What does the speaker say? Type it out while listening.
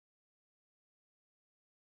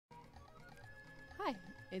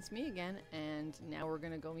It's me again, and now we're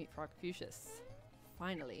gonna go meet Frogfucius.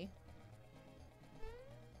 Finally.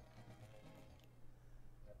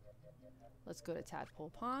 Let's go to Tadpole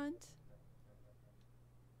Pond.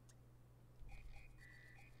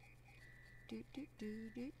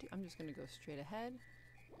 I'm just gonna go straight ahead.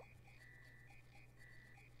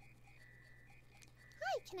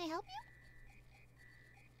 Hi, can I help you?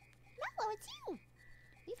 Mallow, it's you!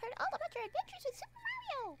 We've heard all about your adventures with Super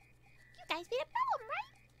Mario! You guys beat up Mallow,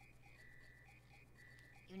 right?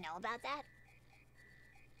 You know about that?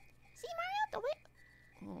 See, Mario, the way...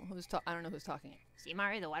 Oh, I don't know who's talking. See,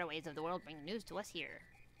 Mario, the waterways of the world bring news to us here.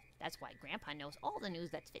 That's why Grandpa knows all the news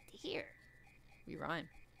that's fit to hear. We rhyme.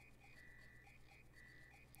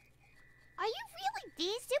 Are you really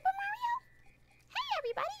the Super Mario? Hey,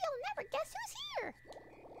 everybody, you'll never guess who's here!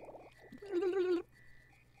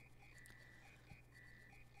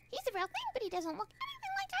 He's the real thing, but he doesn't look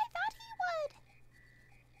anything like I thought he would.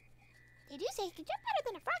 They do say he can jump better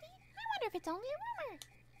than a froggy. I wonder if it's only a rumor.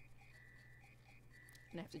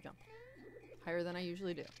 And I have to jump. Higher than I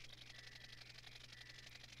usually do.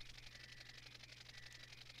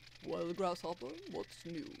 Well, Grasshopper, what's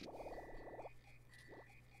new?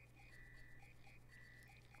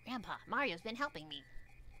 Grandpa, Mario's been helping me.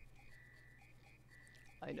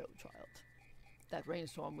 I know, child. That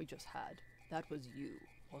rainstorm we just had, that was you,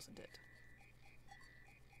 wasn't it?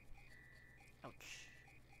 Ouch.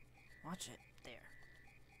 Watch it. There.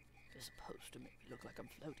 You're supposed to make me look like I'm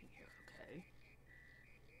floating here, okay?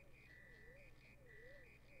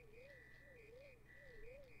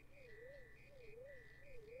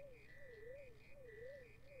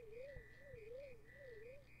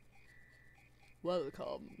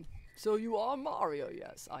 Welcome. So you are Mario,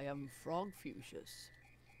 yes. I am Frogfucius.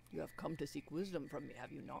 You have come to seek wisdom from me,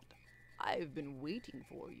 have you not? I've been waiting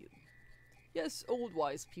for you. Yes, old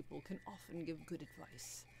wise people can often give good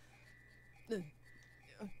advice.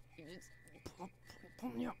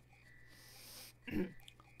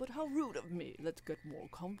 But how rude of me. Let's get more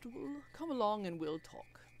comfortable. Come along and we'll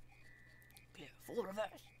talk. Clear, full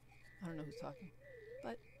reverse. I don't know who's talking,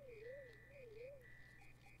 but...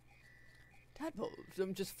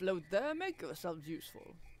 Tadpoles, just float there, make yourselves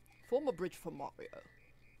useful. Form a bridge for Mario.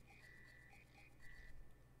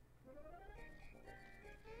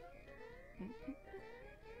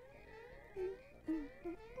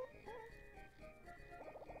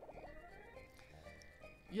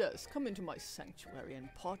 Yes, come into my sanctuary and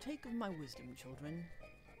partake of my wisdom, children.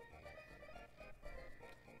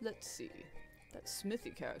 Let's see. That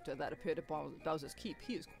Smithy character that appeared at Bowser's Keep,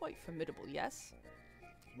 he is quite formidable, yes?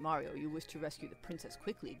 Mario, you wish to rescue the princess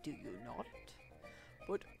quickly, do you not?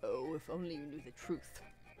 But oh, if only you knew the truth.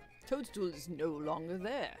 Toadstool is no longer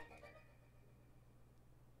there.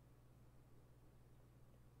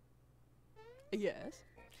 Yes?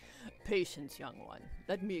 Patience, young one.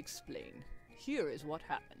 Let me explain. Here is what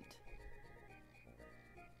happened.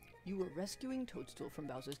 You were rescuing Toadstool from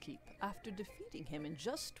Bowser's Keep. After defeating him, and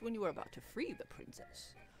just when you were about to free the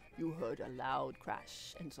princess, you heard a loud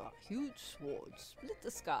crash and saw a huge sword split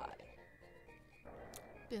the sky.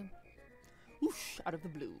 Boom. Whoosh, out of the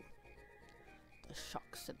blue. The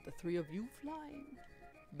shock sent the three of you flying.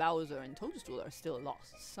 Bowser and Toadstool are still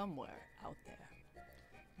lost somewhere out there.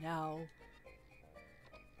 Now,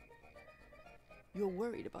 you're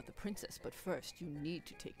worried about the princess, but first you need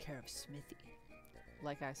to take care of Smithy.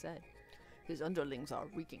 Like I said, his underlings are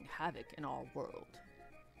wreaking havoc in our world.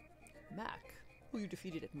 Mac, who you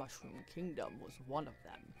defeated at Mushroom Kingdom, was one of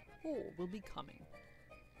them, or will be coming.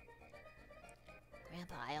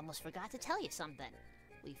 Grandpa, I almost forgot to tell you something.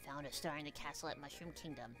 We found a star in the castle at Mushroom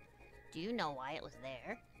Kingdom. Do you know why it was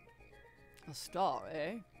there? A star,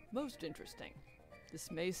 eh? Most interesting. This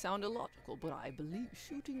may sound illogical, but I believe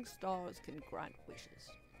shooting stars can grant wishes.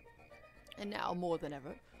 And now, more than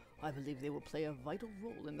ever, I believe they will play a vital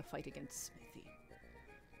role in the fight against Smithy.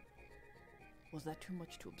 Was that too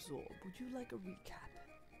much to absorb? Would you like a recap?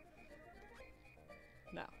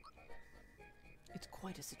 Now, it's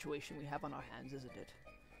quite a situation we have on our hands, isn't it?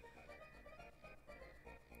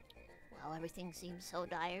 Well, everything seems so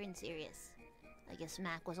dire and serious. I guess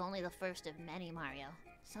Mac was only the first of many, Mario.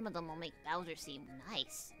 Some of them will make Bowser seem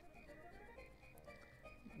nice.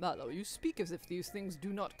 Mallow, you speak as if these things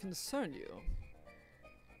do not concern you.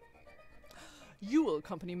 You will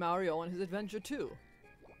accompany Mario on his adventure too.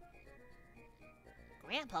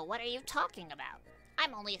 Grandpa, what are you talking about?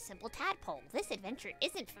 I'm only a simple tadpole. This adventure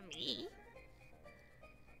isn't for me.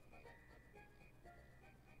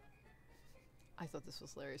 I thought this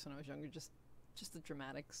was hilarious when I was younger, just the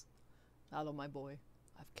dramatics. Mallow, my boy,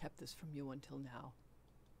 I've kept this from you until now.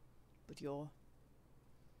 But you're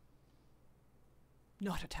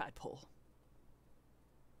Not a tadpole.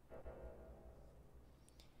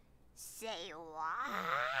 Say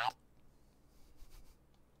what?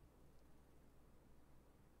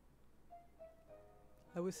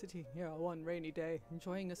 I was sitting here one rainy day,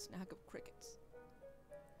 enjoying a snack of crickets,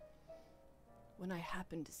 when I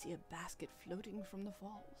happened to see a basket floating from the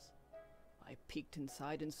falls. I peeked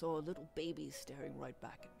inside and saw a little baby staring right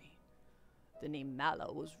back at me. The name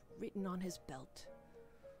Mallow was written on his belt.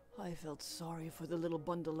 I felt sorry for the little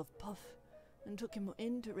bundle of puff and took him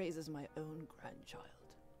in to raise as my own grandchild.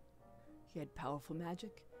 He had powerful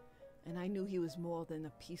magic, and I knew he was more than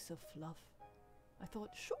a piece of fluff. I thought,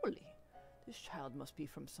 surely this child must be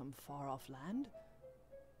from some far-off land.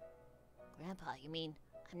 Grandpa, you mean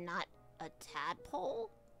I'm not a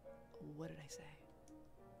tadpole? What did I say?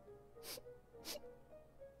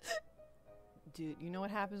 Dude, you know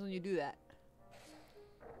what happens when you do that?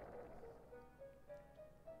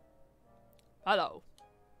 Hello.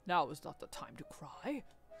 Now is not the time to cry.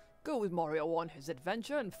 Go with Mario on his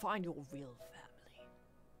adventure and find your real family.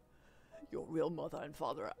 Your real mother and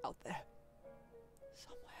father are out there.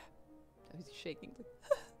 Somewhere. I was shaking.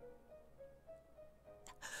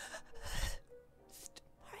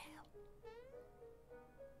 Mario.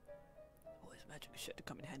 Oh, his magic is sure to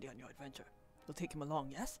come in handy on your adventure. You'll take him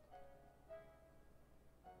along, yes?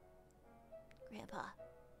 Grandpa,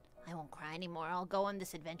 I won't cry anymore. I'll go on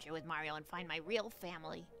this adventure with Mario and find my real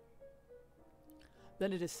family.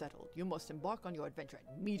 Then it is settled. You must embark on your adventure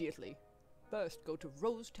immediately. First, go to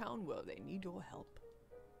Rose Town where they need your help.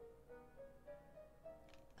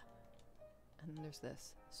 And there's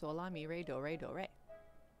this. Sol, la, mi, re, do, re, do, re.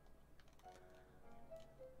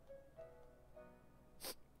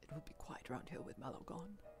 It would be quiet around here with Mallow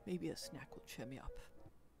gone. Maybe a snack will cheer me up.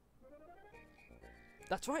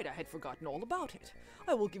 That's right, I had forgotten all about it.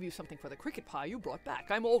 I will give you something for the cricket pie you brought back.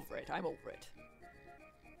 I'm over it, I'm over it.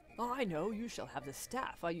 I know, you shall have the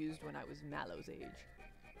staff I used when I was Mallow's age.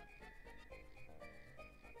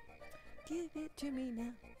 Give it to me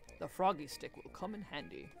now. The froggy stick will come in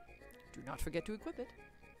handy. Do not forget to equip it.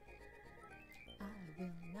 I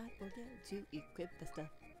will not forget to equip the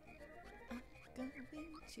stuff. I'm going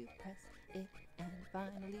to press it and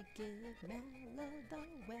finally give Mallow the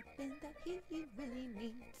weapon that he really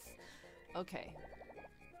needs. Okay.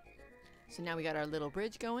 So now we got our little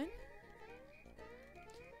bridge going.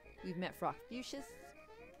 We've met Frogfucius.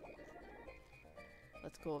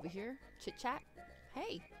 Let's go over here. Chit chat.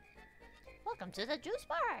 Hey. Welcome to the juice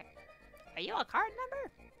bar. Are you a card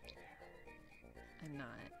member? I'm not.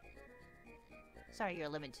 Sorry, you're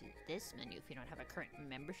limited to this menu if you don't have a current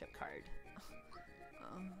membership card.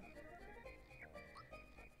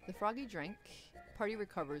 The froggy drink. Party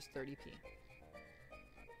recovers 30p.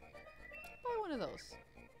 Buy one of those.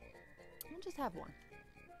 I'll just have one.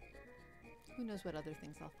 Who knows what other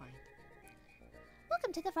things I'll find.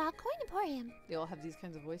 Welcome to the Frog Coin Emporium. They all have these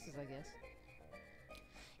kinds of voices, I guess.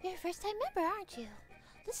 You're a first-time member, aren't you?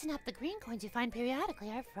 Listen up, the green coins you find periodically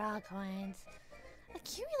are frog coins.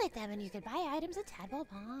 Accumulate them and you can buy items at Tadpole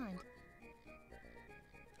Pond.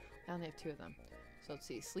 I only have 2 of them. So let's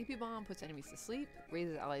see. Sleepy Bomb puts enemies to sleep.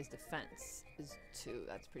 Raises allies' defense is 2.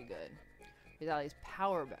 That's pretty good. Raises allies'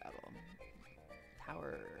 power battle.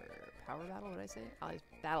 Power battle? What did I say? Allies'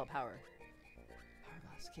 battle power. Power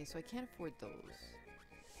blast. Okay, so I can't afford those.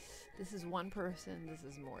 This is one person. This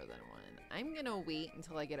is more than one. I'm gonna wait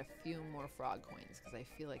until I get a few more frog coins because I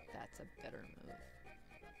feel like that's a better move.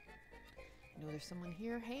 I know there's someone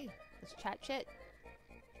here. Hey, let's chat shit.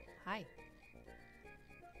 Hi.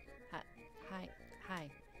 Hi. Hi.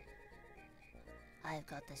 I've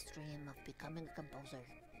got this dream of becoming a composer.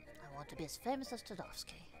 I want to be as famous as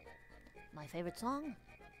Todovsky. My favorite song?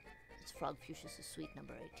 It's Frogfucius' Suite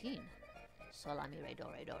number 18. Sol, la, mi, re, do,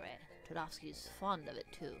 re, do, re. Todovsky is fond of it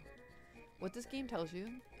too. What this game tells you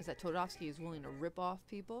is that Todovsky is willing to rip off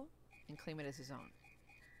people and claim it as his own.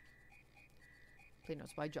 Play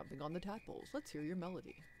notes by jumping on the tadpoles. Let's hear your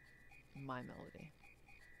melody. My melody.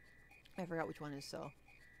 I forgot which one is so.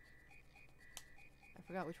 I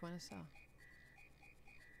forgot which one is so.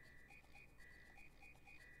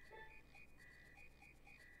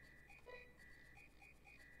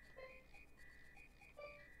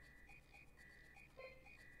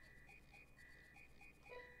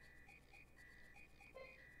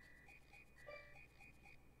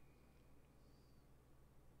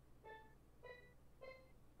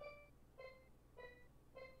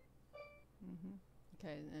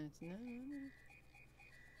 Okay, and it's no.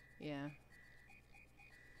 Yeah.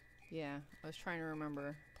 Yeah, I was trying to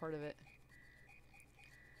remember part of it.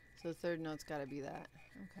 So the third note's gotta be that.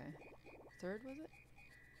 Okay. Third, was it?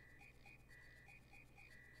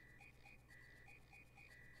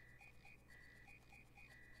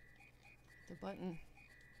 the button.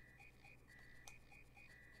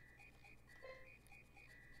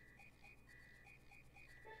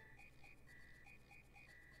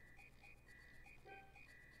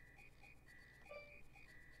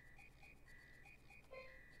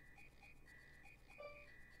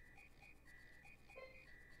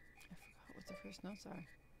 I forgot what the first notes are.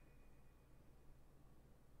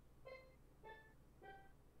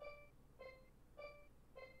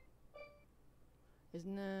 Is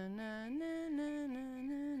na na na na na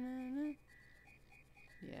na na.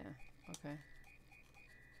 Yeah. Okay.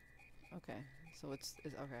 Okay. So it's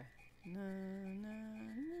okay. Na na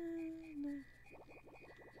na na.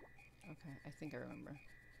 Okay. I think I remember.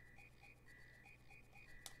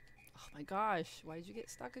 Oh my gosh! Why did you get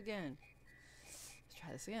stuck again? Let's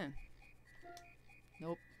try this again.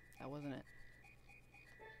 Nope. That wasn't it.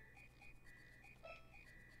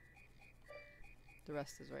 The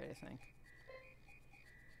rest is right, I think.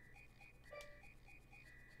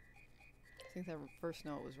 I think that first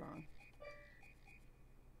note was wrong.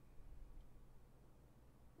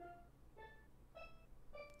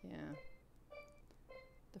 Yeah.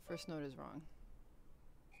 The first note is wrong.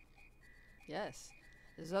 Yes.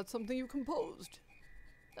 Is that something you composed?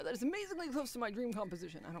 That is amazingly close to my dream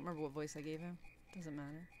composition. I don't remember what voice I gave him. Doesn't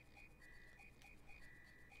matter.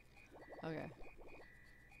 Okay.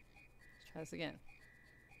 Let's try this again.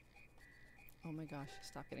 Oh my gosh.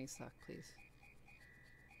 Stop getting stuck, please.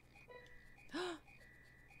 Oh,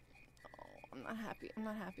 I'm not happy. I'm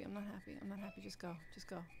not happy. I'm not happy. I'm not happy. Just go. Just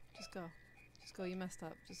go. Just go. Just go. You messed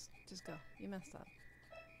up. Just go. You messed up.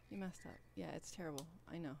 You messed up. Yeah, it's terrible.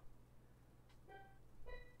 I know.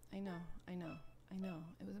 I know. I know. I know.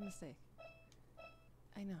 It was a mistake.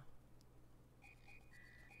 I know.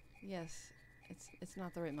 Yes. It's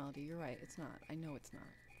not the right melody. You're right. It's not. I know it's not.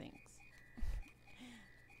 Thanks.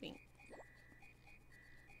 Thanks.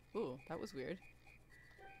 Ooh, that was weird.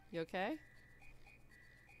 You okay?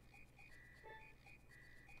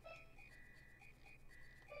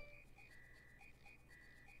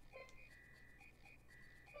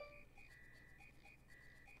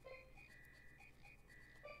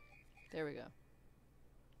 There we go.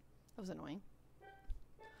 That was annoying.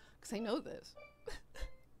 Because I know this.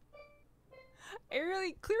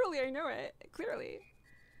 Clearly I know it. Clearly.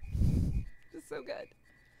 It's so good.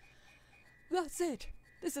 That's it.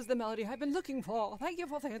 This is the melody I've been looking for. Thank you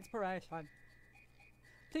for the inspiration.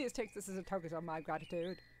 Please take this as a token of my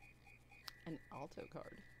gratitude. An alto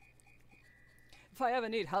card. If I ever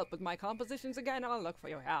need help with my compositions again, I'll look for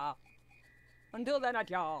you here. Until then,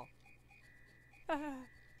 adieu.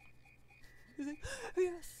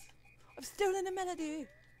 Yes, I've stolen a melody.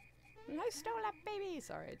 I stole a baby.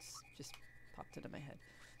 Sorry, it's just popped into my head.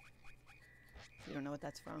 You don't know what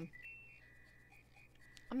that's from?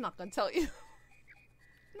 I'm not gonna tell you.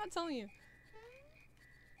 I'm not telling you.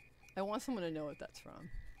 I want someone to know what that's from.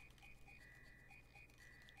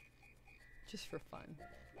 Just for fun.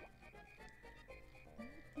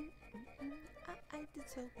 I did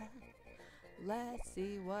so well. Let's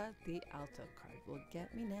see what the alto card will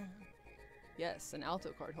get me now. Yes, an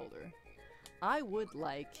alto card holder. I would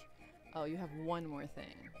like... Oh, you have one more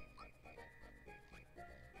thing.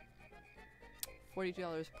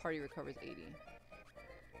 $42, party recovers 80. Okay,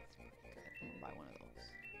 I'm gonna buy one of those.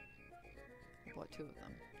 I bought 2 of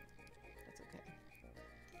them. That's okay.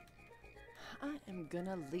 I am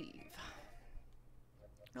gonna leave.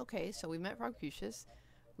 Okay, so we met Frogfucius.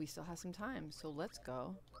 We still have some time, so let's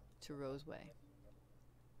go to Rose Way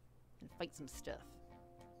and fight some stuff.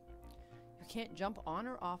 You can't jump on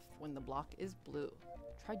or off when the block is blue.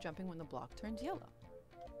 Try jumping when the block turns yellow.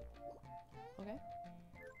 Okay.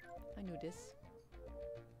 I knew this.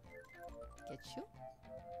 Get you.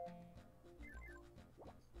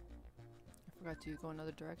 I forgot to go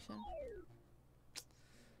another direction.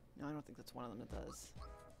 No, I don't think that's one of them that does.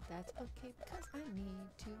 That's okay because I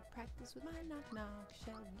need to practice with my knock-knock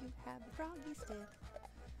shell. You have a froggy stick.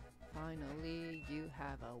 Finally, you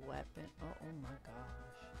have a weapon. Oh my gosh.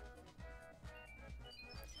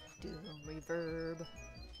 Do reverb.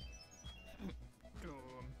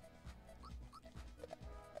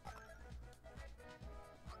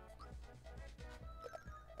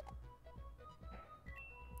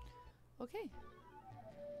 Okay.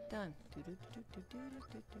 Done. Do do do do do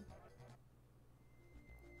do do.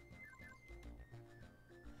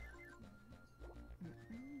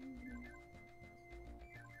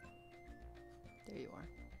 There you are.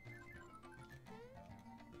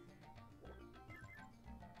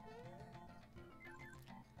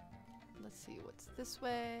 Let's see what's this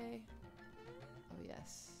way. Oh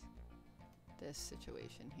yes. This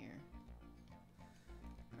situation here.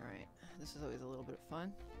 Alright. This is always a little bit of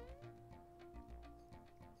fun.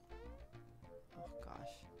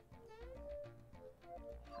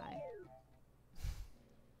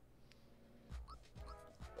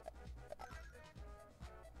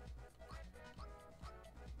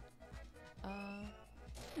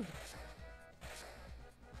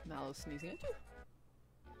 Mallow sneezing at you?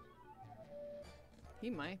 He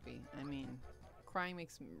might be. I mean, crying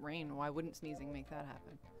makes rain. Why wouldn't sneezing make that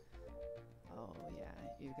happen? Oh, yeah.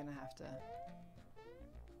 You're gonna have to...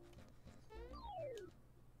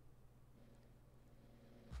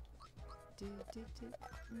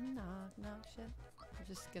 Knock, knock, shit. I'm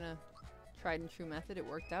just gonna... Tried and true method. It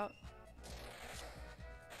worked out.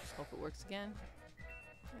 Hope it works again.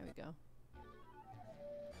 There we go.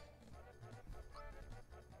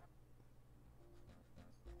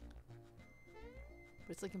 But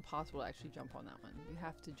it's like impossible to actually jump on that one. You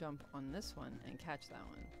have to jump on this one and catch that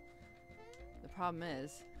one. The problem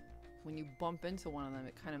is, when you bump into one of them,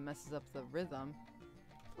 it kind of messes up the rhythm.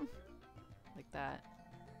 Like that.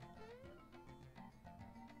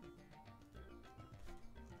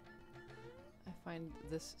 I find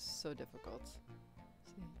this so difficult.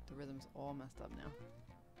 See, the rhythm's all messed up now.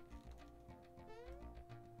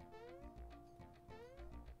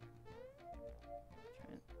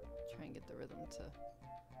 Try and get the rhythm to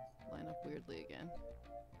line up weirdly again.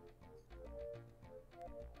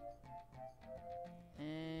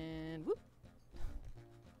 And whoop!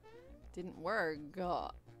 Didn't work.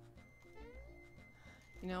 God.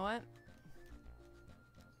 You know what?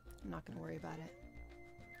 I'm not gonna worry about it.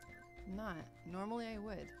 I'm not. Normally I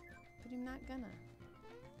would, but I'm not gonna.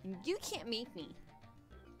 And you can't make me.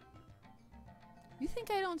 You think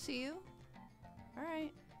I don't see you?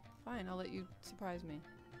 Alright. Fine, I'll let you surprise me.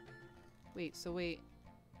 Wait, so wait.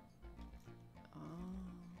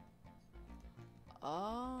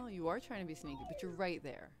 Oh, you are trying to be sneaky, but you're right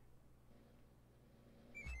there.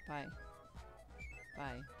 Bye.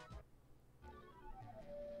 Bye.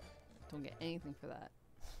 Don't get anything for that.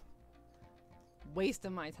 Waste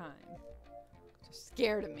of my time. You're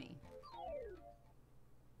scared of me.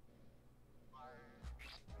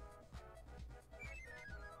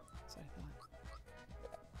 That's what I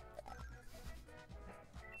thought.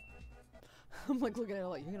 I'm like looking at it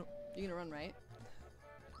like, you're gonna run, right?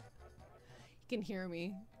 You can hear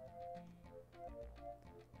me.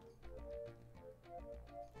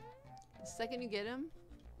 The second you get him,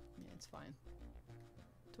 yeah, it's fine.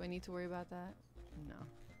 Do I need to worry about that? No.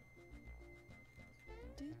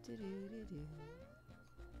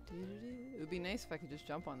 It would be nice if I could just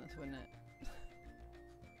jump on this, wouldn't it?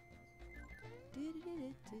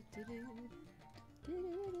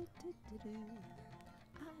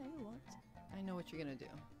 I know what you're gonna do.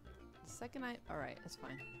 The second alright, that's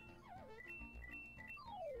fine.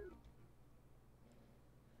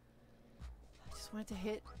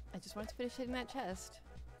 I just wanted to finish hitting that chest.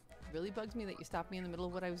 It really bugs me that you stopped me in the middle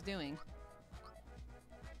of what I was doing.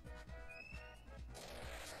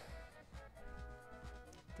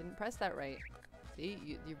 Didn't press that right. See,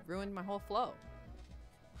 you ruined my whole flow.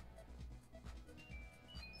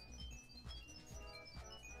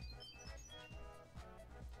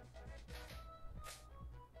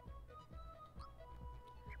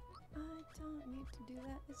 I don't need to do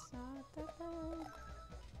that, it's not that bad.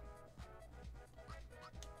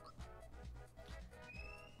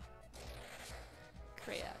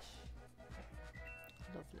 Crash.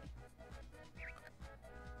 Lovely.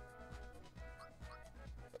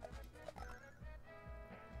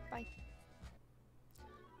 Bye.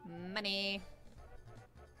 Money.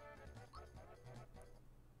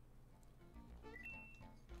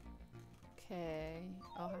 Okay.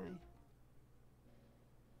 Oh, hi.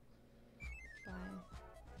 Bye.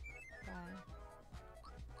 Bye.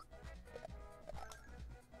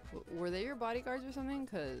 Were they your bodyguards or something?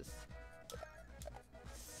 'Cause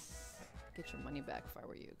get your money back if I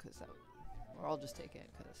were you, 'cause that or I'll just take it,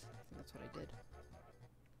 'cause I think that's what I did.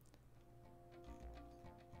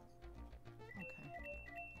 Okay.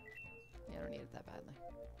 Yeah, I don't need it that badly.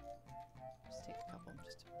 Just take a couple.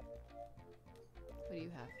 Just. What do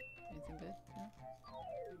you have? Anything good? No?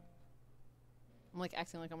 I'm like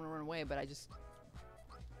acting like I'm gonna run away, but I just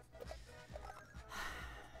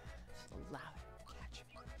allowed it to catch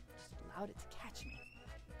me. Just allowed it to catch me.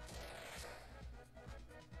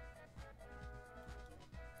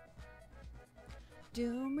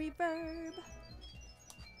 Doom reverb.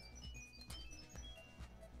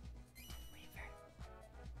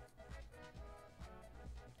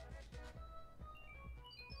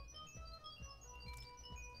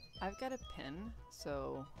 I've got a pin,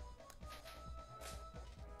 so,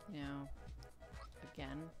 you know,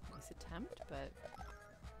 again, nice attempt, but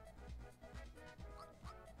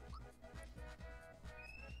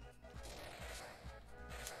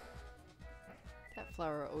that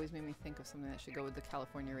flower always made me think of something that should go with the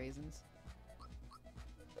California raisins.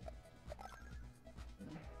 You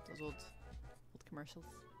know, those old commercials.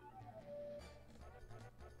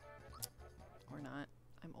 Or not.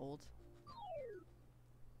 I'm old.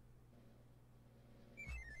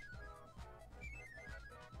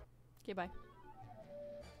 Okay, bye.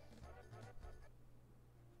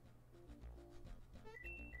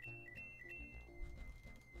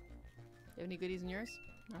 You have any goodies in yours?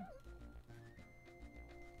 No.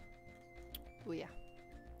 Oh yeah.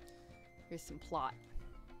 Here's some plot.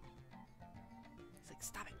 He's like,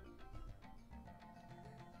 stop it.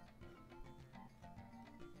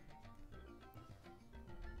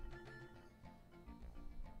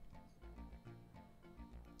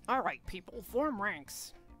 Alright, people, form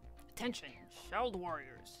ranks. Attention, shelled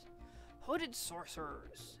warriors, hooded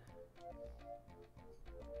sorcerers,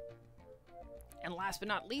 and last but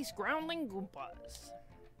not least, groundling Goompas.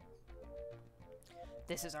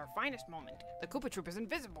 This is our finest moment. The Koopa Troop is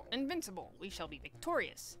invincible. We shall be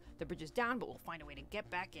victorious. The bridge is down, but we'll find a way to get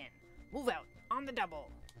back in. Move out, on the double.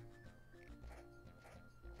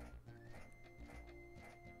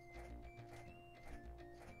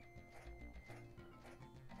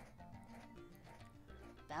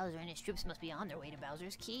 Bowser and his troops must be on their way to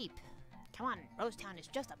Bowser's Keep. Come on, Rosetown is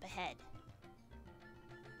just up ahead.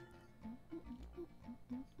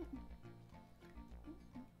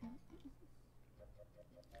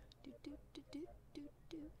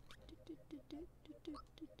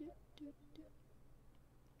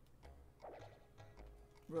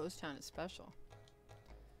 Rosetown is special.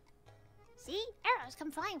 See? Arrows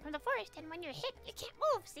come flying from the forest, and when you're hit, you can't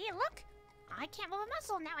move. See? Look! I can't move a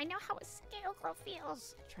muscle. Now I know how a scarecrow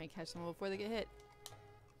feels. Try and catch someone before they get hit.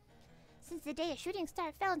 Since the day a shooting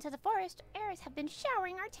star fell into the forest, arrows have been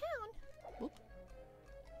showering our town. Whoop.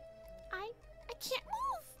 I can't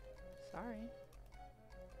move. Sorry.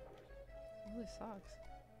 Really sucks.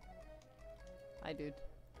 Hi, dude.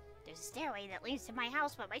 There's a stairway that leads to my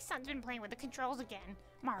house, but my son's been playing with the controls again.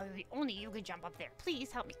 Mario, only you could jump up there.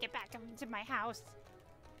 Please help me get back up into my house.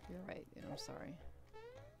 You're right, dude. I'm sorry.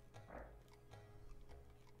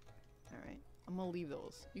 Alright. I'm gonna leave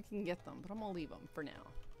those. You can get them, but I'm gonna leave them for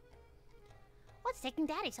now. What's taking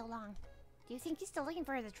Daddy so long? Do you think he's still looking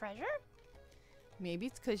for the treasure? Maybe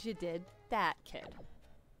it's because you did that, kid.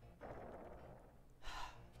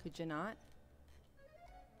 Could you not?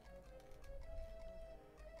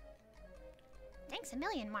 Thanks a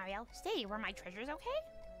million, Mario. Stay, were my treasures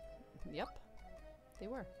okay? Yep. They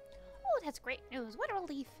were. Oh, that's great news. What a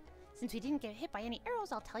relief. Since we didn't get hit by any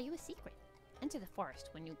arrows, I'll tell you a secret. Enter the forest.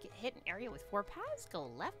 When you get hit an area with 4 paths, go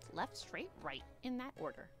left, left, straight, right, in that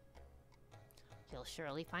order. You'll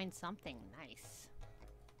surely find something nice.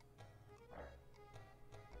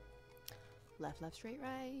 Left, left, straight,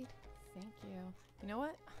 right. Thank you. You know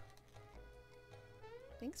what?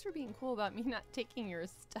 Thanks for being cool about me not taking your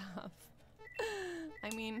stuff. I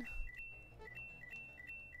mean,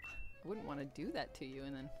 I wouldn't want to do that to you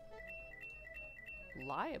and then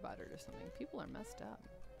lie about it or something. People are messed up.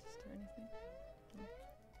 Is there anything?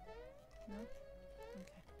 No?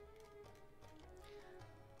 Okay.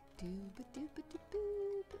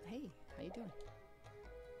 Dooba-dooba-doo-boo. Hey, how you doing?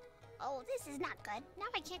 Oh, this is not good. Now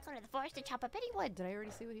I can't go to the forest to chop up any wood. Did I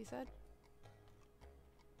already see what he said?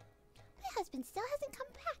 My husband still hasn't come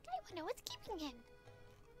back. I wonder what's keeping him.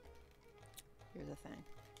 Here's the thing.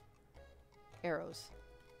 Arrows.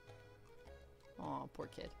 Aw, poor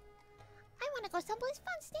kid. I want to go someplace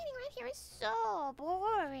fun. Standing right here is so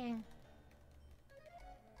boring.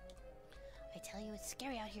 I tell you, it's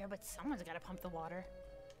scary out here, but someone's got to pump the water.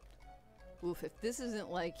 Oof, if this isn't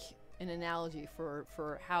like an analogy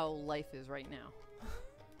for how life is right now.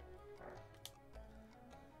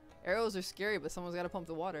 Arrows are scary, but someone's got to pump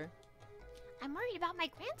the water. I'm worried about my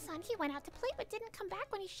grandson. He went out to play but didn't come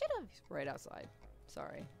back when he should have. He's right outside.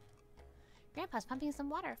 Sorry. Grandpa's pumping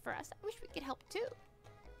some water for us. I wish we could help too.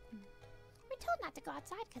 We're told not to go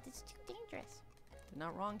outside because it's too dangerous. You're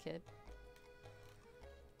not wrong, kid.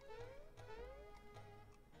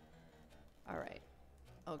 Alright.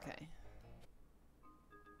 Okay.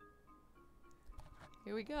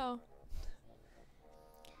 Here we go.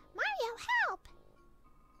 Mario, help!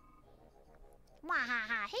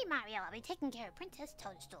 Wahaha! Hey Mario, I'll be taking care of Princess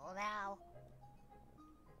Toadstool now.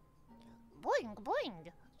 Boing,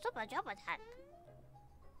 boing! Super job attack.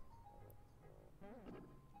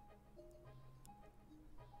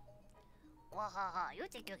 Wahaha! You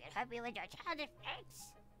think you can help me with your childish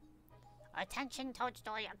tricks? Attention,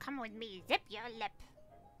 Toadstool, you're coming with me. Zip your lip.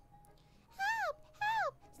 Help!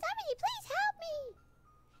 Help! Somebody please help me!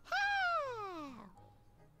 Help!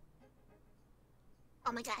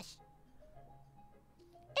 Oh my gosh.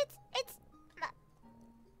 It's...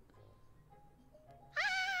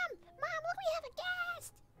 Mom, look, we have a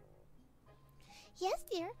guest! Yes,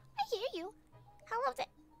 dear, I hear you. Hello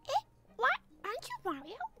there. What? Aren't you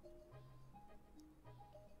Mario?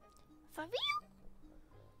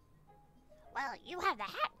 have the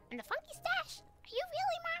hat and the funky stash. Are you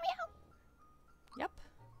really Mario? Yep.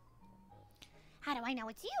 How do I know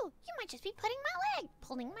it's you? You might just be pulling my leg.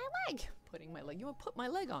 Putting my leg. You want to put my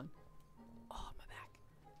leg on? Oh, my back.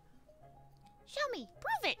 Show me.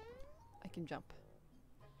 Prove it. I can jump.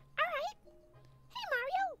 All right. Hey,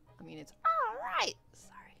 Mario. I mean, it's all right.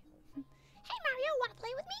 Sorry. Hey, Mario, want to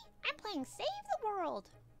play with me? I'm playing Save the World.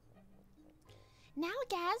 Now,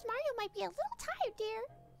 Gaz, Mario might be a little tired, dear.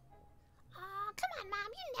 Aw, come on, Mom.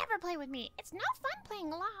 You never play with me. It's no fun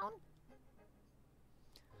playing alone.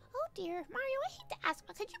 Oh, dear. Mario, I hate to ask,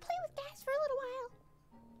 but could you play with Gaz for a little while?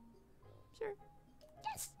 Sure.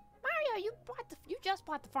 Yes. Mario, you just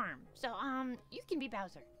bought the farm. So, you can be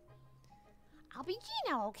Bowser. I'll be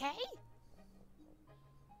Gino, okay?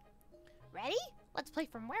 Ready? Let's play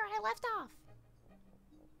from where I left off.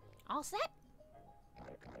 All set?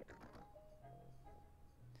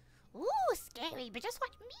 Ooh, scary, but just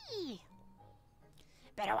watch me.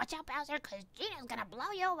 Better watch out, Bowser, because Gino's gonna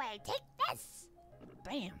blow you away. Take this.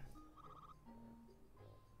 Bam.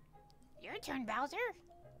 Your turn, Bowser.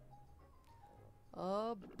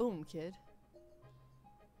 Boom, kid.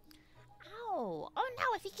 Ow. Oh, no,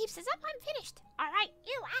 if he keeps this up, I'm finished. All right,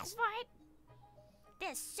 you asked for it.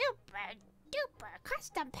 This super duper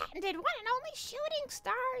custom patented one and only shooting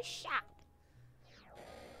star shot.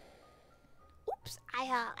 Oops,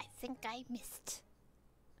 I think I missed.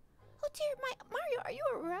 Oh dear, Mario, are you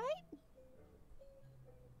alright?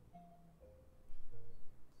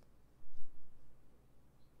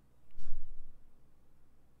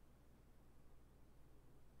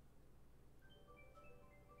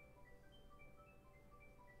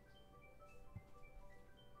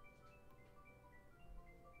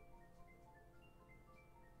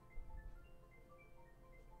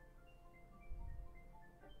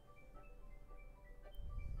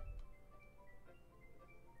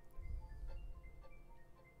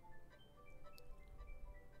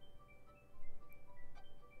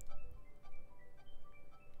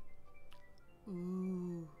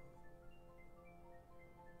 Ooh.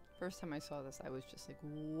 First time I saw this, I was just like,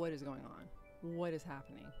 what is going on? What is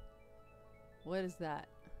happening? What is that?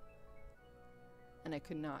 And I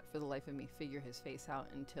could not, for the life of me, figure his face out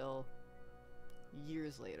until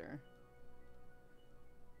years later.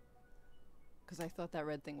 Because I thought that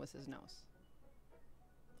red thing was his nose.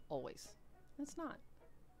 Always. It's not.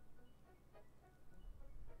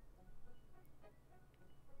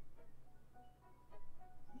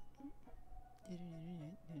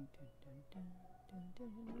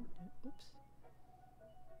 Oops.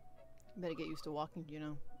 Better get used to walking, you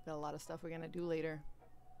know. Got a lot of stuff we're gonna do later.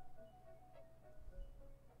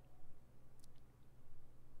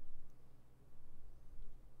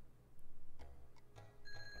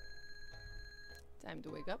 Time to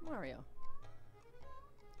wake up, Mario.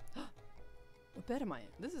 What bed am I in?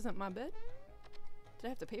 This isn't my bed. Did I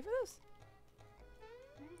have to pay for this?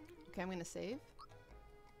 Okay, I'm gonna save.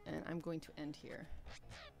 And I'm going to end here.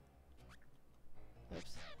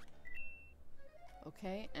 Oops.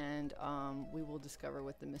 Okay, and we will discover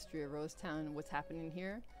what the mystery of Rose Town, what's happening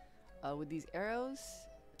here with these arrows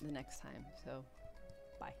the next time. So